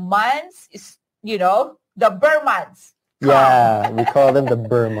when the months is, the Burr months. Yeah, we call them the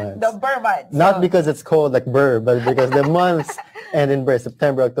Burr months. The Burr months. Not because it's cold like Burr, but because the months end in Burr.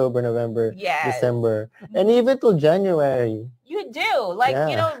 September, October, November, Yes. December, and even till January. You do. Like,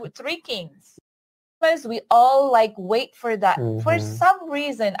 Yeah. Three Kings. Because we all like wait for that. For Mhm. some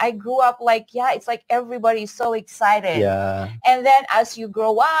reason, I grew up like, it's like everybody's so excited. Yeah. And then as you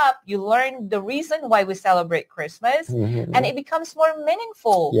grow up, you learn the reason why we celebrate Christmas, Mhm. and it becomes more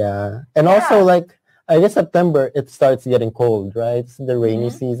meaningful. Yeah. And Yeah. also, like, I guess September, it starts getting cold, right? It's the rainy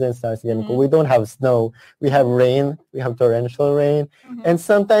Mhm. season starts getting Mhm. cold. We don't have snow. We have rain. We have torrential rain. Mhm. And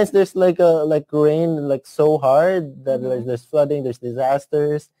sometimes there's like rain like so hard that Mhm. there's flooding, there's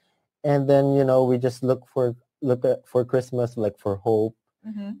disasters. And then, we just look for Christmas, like for hope,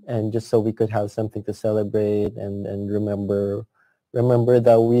 Mhm. and just so we could have something to celebrate and remember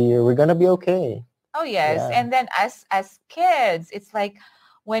that we're gonna be okay. Oh yes. Yeah. And then as kids, it's like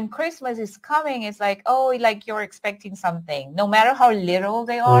when Christmas is coming, it's like, oh, like you're expecting something, no matter how little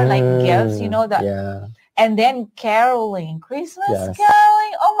they are, like gifts, that. Yeah. And then caroling, Christmas Yes.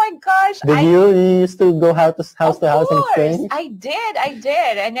 caroling. Oh my gosh. Did you used to go house to house and sing? I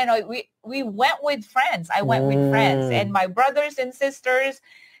did. And then we went with friends. I went with friends and my brothers and sisters.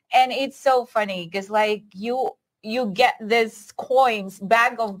 And it's so funny because like you get this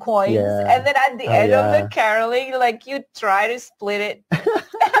bag of coins. Yeah. And then at the end of the caroling, like you try to split it.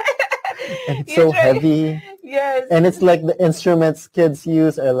 And it's so heavy. Yes. And it's like the instruments kids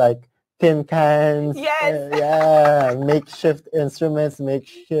use are like tin cans. Yes. Yeah. Makeshift instruments,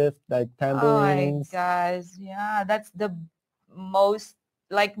 makeshift like tambourines. Oh my gosh. Yeah. That's the most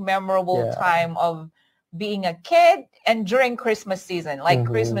like memorable time of being a kid and during Christmas season, like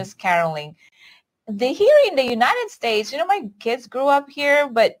Christmas caroling. Here in the United States, my kids grew up here,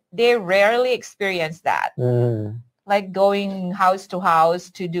 but they rarely experience that. Like going house to house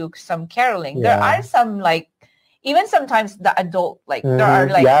to do some caroling. Yeah. There are some like, even sometimes the adult, like there are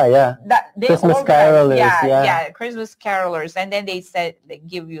like that they Christmas organize, carolers. Christmas carolers, and then they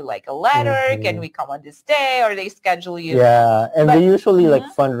give you like a letter. Can we come on this day? Or they schedule you. Yeah, and they usually like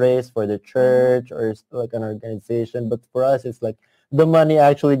fundraise for the church or like an organization. But for us, it's like the money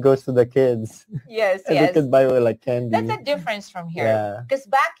actually goes to the kids. Yes, and they could buy like candy. That's a difference from here. Because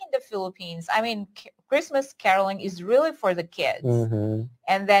back in the Philippines, I mean, Christmas caroling is really for the kids.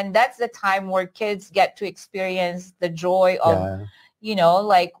 And then that's the time where kids get to experience the joy of,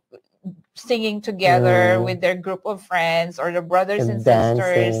 like singing together with their group of friends or their brothers and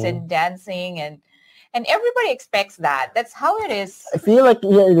sisters and dancing and everybody expects that. That's how it is. I feel like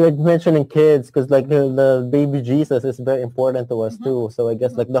like mentioning kids because like the baby Jesus is very important to us too. So I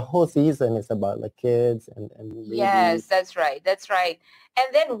guess like the whole season is about like kids and babies. Yes, that's right. And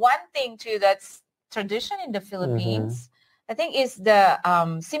then one thing too that's tradition in the Philippines, I think is the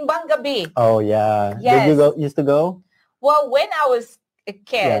Simbang Gabi. Oh yeah. Yes. Did you used to go? Well, when I was a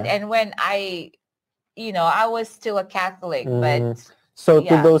kid and when I was still a Catholic, but so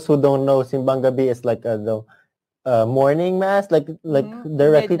to those who don't know, Simbang Gabi is like the morning mass, like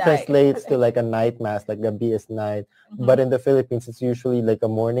directly translates to like a night mass, like Gabi is night. But in the Philippines, it's usually like a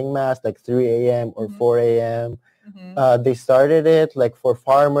morning mass, like 3 a.m. or 4 a.m. They started it like for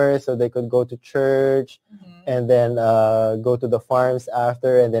farmers so they could go to church and then go to the farms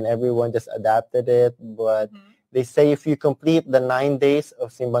after, and then everyone just adapted it. But they say if you complete the 9 days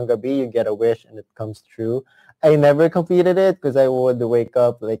of Simbang Gabi, you get a wish and it comes true. I never completed it because I would wake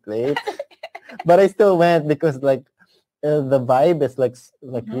up like late, but I still went because like the vibe is like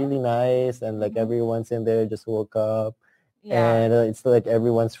really nice and like everyone's in there just woke up and it's like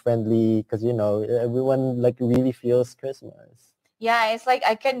everyone's friendly because everyone like really feels Christmas. Yeah, it's like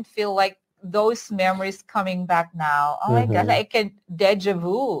I can feel like those memories coming back now. Oh my God, I can deja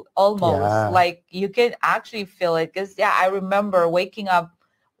vu almost. Like you can actually feel it because I remember waking up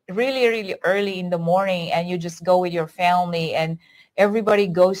really, really early in the morning and you just go with your family and everybody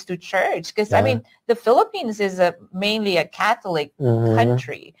goes to church because I mean the Philippines is mainly a Catholic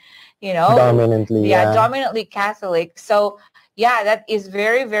country, dominantly Catholic. So that is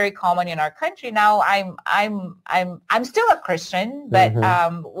very, very common in our country. Now I'm still a Christian, but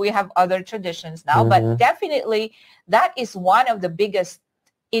we have other traditions now. But definitely that is one of the biggest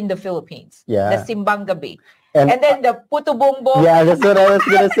in the Philippines. The Simbang Gabi. And then the Puto Bongbong. Yeah, that's what I was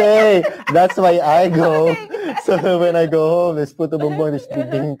going to say. That's why I go. So when I go home, there's puto bumbong, there's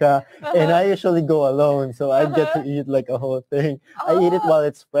bibingka, and I usually go alone, so I get to eat like a whole thing. I eat it while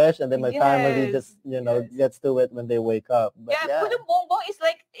it's fresh, and then my family just, gets to it when they wake up. But puto bumbong is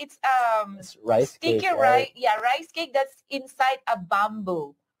like it's rice sticky cake, right? rice cake that's inside a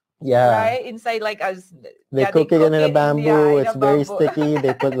bamboo. Yeah. Right? Inside like they cook it in a bamboo. It's very sticky.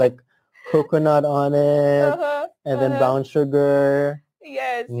 They put like coconut on it, and then brown sugar.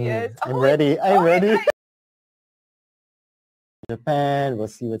 Yes. I'm ready. I'm ready. Japan. We'll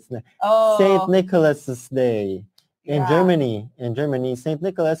see what's next. Saint Nicholas's Day in Germany. In Germany, Saint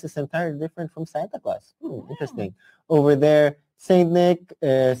Nicholas is entirely different from Santa Claus. Interesting. Over there, Saint Nick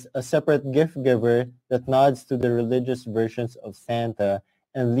is a separate gift giver that nods to the religious versions of Santa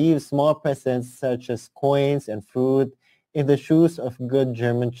and leaves small presents such as coins and fruit in the shoes of good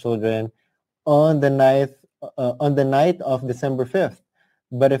German children on the night of December 5th.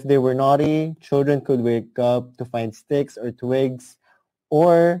 But if they were naughty, children could wake up to find sticks or twigs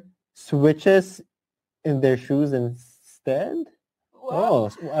or switches in their shoes instead.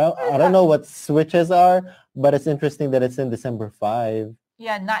 Wow. I don't know what switches are, but it's interesting that it's in December 5.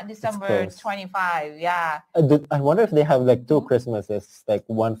 Yeah, not December 25. Yeah. I wonder if they have like two Christmases, like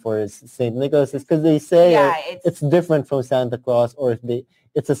one for St. Nicholas, because they say it's different from Santa Claus, or if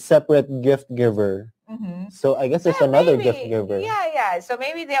it's a separate gift giver. So I guess there's another gift giver. Yeah. So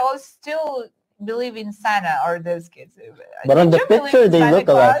maybe they all still believe in Santa or those kids. But on the picture, they look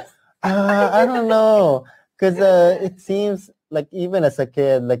alike. I don't know, because it seems like even as a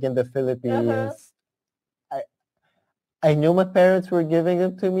kid, like in the Philippines, I knew my parents were giving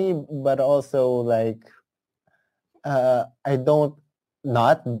them to me, but also like I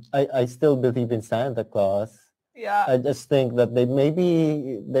still believe in Santa Claus. Yeah. I just think that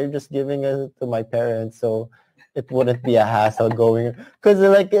they're just giving it to my parents, so it wouldn't be a hassle going, because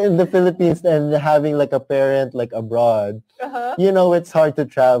like in the Philippines and having like a parent like abroad, it's hard to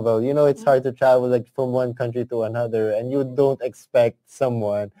travel. It's hard to travel like from one country to another, and you don't expect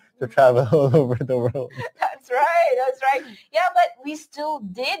someone to travel all over the world. That's right. Yeah, but we still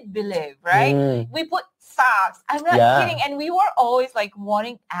did believe, right? We put socks. I'm not kidding, and we were always like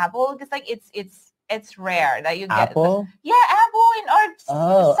wanting apple because like it's rare that you get apple. Apple in our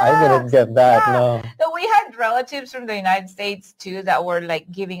socks. I didn't get that. No. So we had relatives from the United States too that were like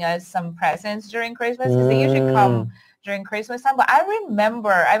giving us some presents during Christmas because they usually come during Christmas time. But I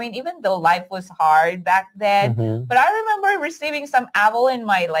remember, even though life was hard back then, but I remember receiving some apple in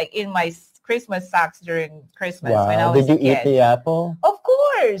my Christmas socks during Christmas when I was a kid. Did you eat the apple? Of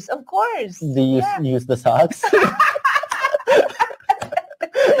course. Do you use the socks?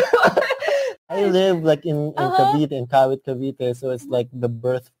 I live like in Cavite, in Kawit, Cavite, so it's like the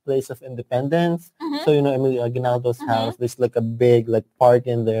birthplace of independence. So Emilio Aguinaldo's house, there's like a big like park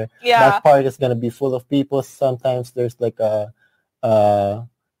in there. That park is gonna be full of people. Sometimes there's like a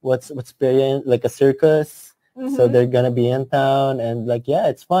what's like a circus. So they're gonna be in town, and like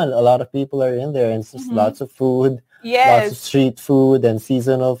it's fun. A lot of people are in there, and it's just lots of food, lots of street food and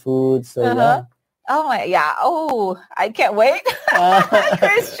seasonal food. So Oh my, Oh, I can't wait.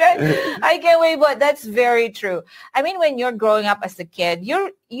 Christian, I can't wait, but that's very true. When you're growing up as a kid,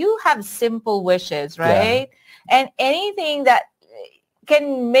 you have simple wishes, right? And anything that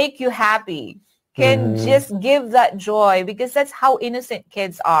can make you happy can just give that joy, because that's how innocent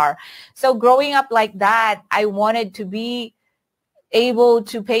kids are. So growing up like that, I wanted to be able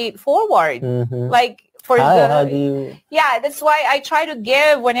to pay it forward. Like how do you? Yeah, that's why I try to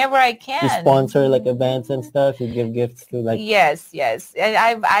give whenever I can. You sponsor like events and stuff. You give gifts to like. Yes, and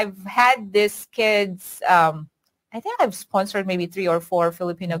I've had these kids. I think I've sponsored maybe 3 or 4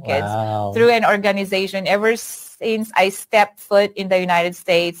 Filipino kids through an organization. Ever since I stepped foot in the United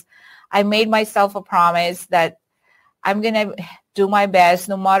States, I made myself a promise that I'm gonna do my best,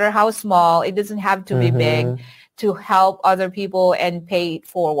 no matter how small. It doesn't have to be big, to help other people and pay it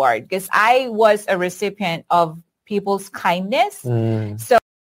forward, because I was a recipient of people's kindness. So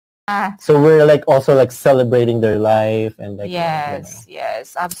we're like also like celebrating their life and like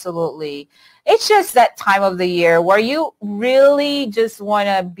yes, absolutely. It's just that time of the year where you really just want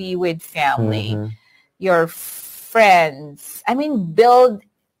to be with family, your friends. Build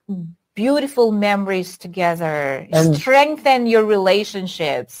beautiful memories together, and strengthen your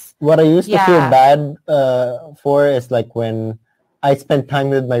relationships. What I used to feel bad for is like when I spend time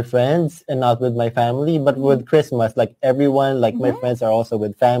with my friends and not with my family, but with Christmas, like everyone, like my friends are also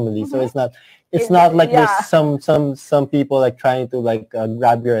with family. So it's not like there's some people like trying to like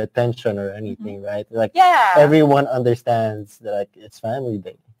grab your attention or anything, right? Like everyone understands that like it's family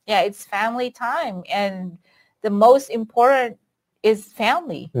day. Yeah, it's family time, and the most important is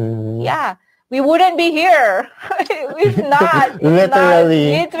family. we wouldn't be here if not,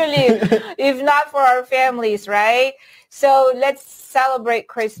 Literally. if not for our families, right? So let's celebrate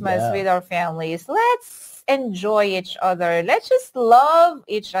Christmas Yeah. with our families. Let's enjoy each other. Let's just love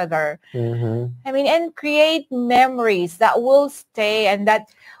each other. Mm-hmm. I mean, and create memories that will stay, and that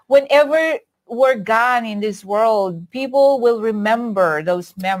whenever we're gone in this world, people will remember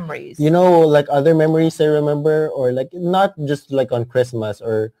those memories. You know, like other memories I remember, or like not just like on Christmas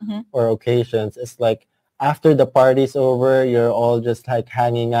or occasions. It's like after the party's over, you're all just like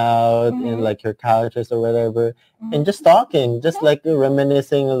hanging out in like your couches or whatever, and just talking, just like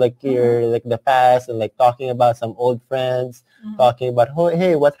reminiscing like your like the past, and like talking about some old friends, talking about, oh,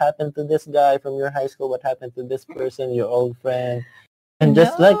 hey, what happened to this guy from your high school? What happened to this person, your old friend? And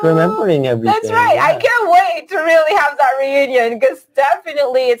just like remembering everything. That's right. I can't wait to really have that reunion, because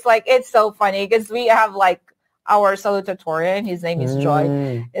definitely it's like, it's so funny because we have like our salutatorian. His name is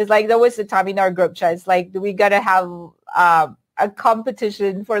Joy. It's like there was a time in our group chat. It's like we gotta have a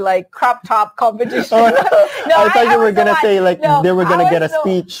competition for like crop top competition. Oh, no, I thought you were gonna say like they were gonna get a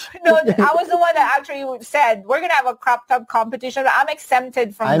speech. No, I was the one that actually said we're gonna have a crop top competition. I'm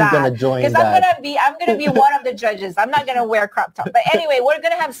exempted from that. I'm gonna join because I'm gonna be one of the judges. I'm not gonna wear crop top. But anyway, we're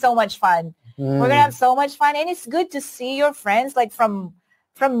gonna have so much fun. We're gonna have so much fun, and it's good to see your friends like from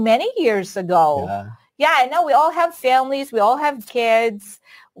many years ago. Yeah, I know we all have families. We all have kids.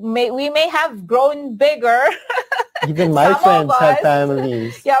 We may have grown bigger. Even my friends have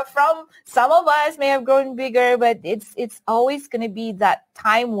families. Yeah, some of us may have grown bigger, but it's always going to be that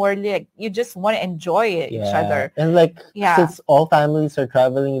time where like you just want to enjoy each other. And like since all families are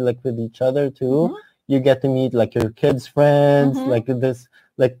traveling like with each other too, you get to meet like your kids' friends, like this,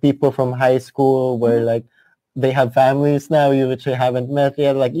 like people from high school where like they have families now, which you haven't met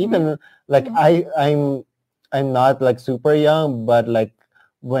yet. Like even like I'm not like super young, but like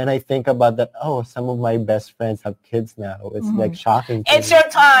when I think about that, oh, some of my best friends have kids now. It's like shocking. It's your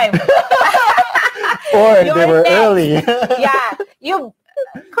time. Or they were early. Yeah,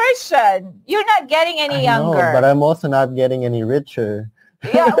 Christian, you're not getting any younger. But I'm also not getting any richer.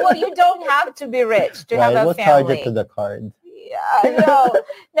 Yeah, well, you don't have to be rich to have a we'll family. Charge it to the card. Yeah,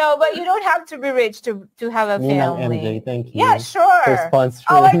 no, but you don't have to be rich to have a family. MJ, thank you. Yeah, sure. For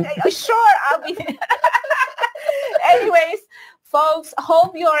sponsoring. Sure, I'll be. Anyways, folks,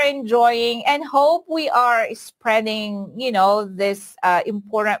 hope you're enjoying and hope we are spreading, this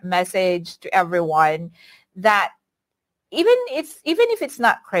important message to everyone that even if it's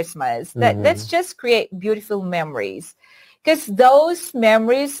not Christmas, that let's just create beautiful memories, because those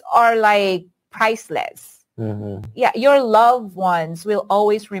memories are like priceless. Yeah, your loved ones will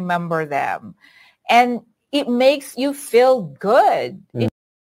always remember them, and it makes you feel good. It